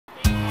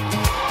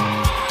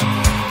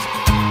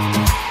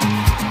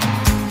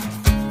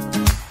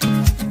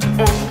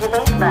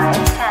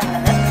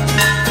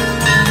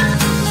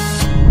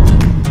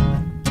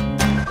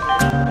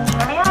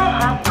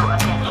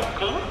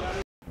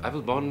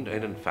was born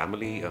in a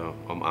family of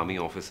army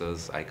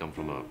officers. I come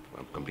from a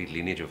complete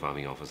lineage of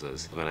army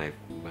officers. When I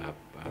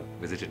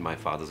visited my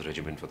father's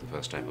regiment for the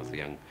first time, I was a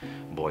young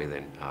boy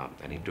then,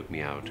 and he took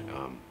me out,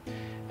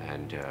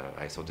 and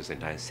I saw this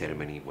entire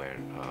ceremony where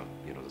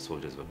the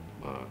soldiers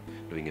were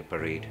doing a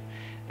parade,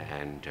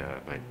 and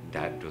my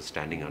dad was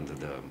standing under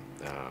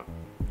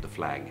the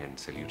flag and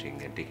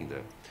saluting and taking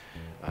the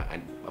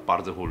and a part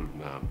of the whole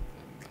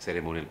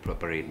ceremonial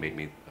parade made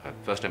me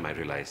first time I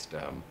realized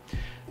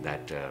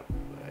that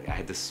I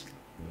had this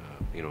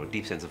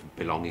deep sense of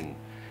belonging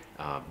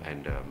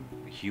and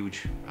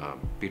huge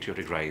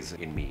patriotic rise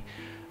in me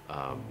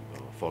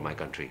for my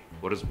country.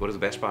 What is the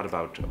best part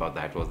about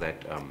that was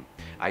that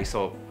I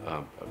saw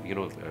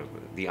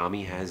the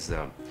army has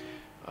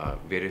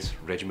various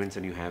regiments,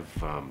 and you have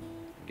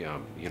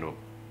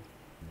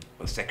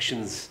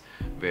sections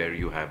where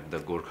you have the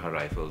Gorkha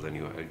rifles, and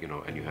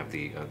you have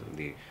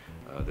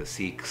the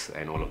Sikhs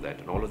and all of that,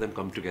 and all of them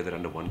come together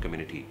under one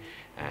community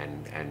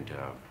and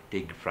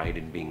take pride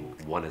in being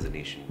one as a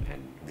nation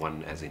and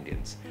one as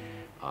Indians.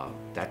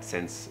 That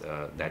sense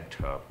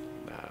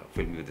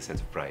filled me with a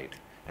sense of pride,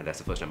 and that's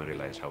the first time I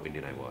realized how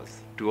Indian I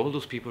was. To all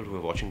those people who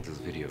are watching this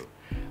video,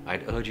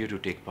 I'd urge you to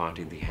take part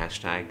in the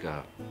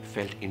hashtag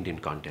Felt Indian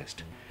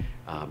contest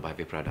by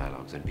Vipra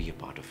Dialogues and be a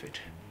part of it.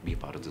 Be a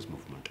part of this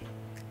movement.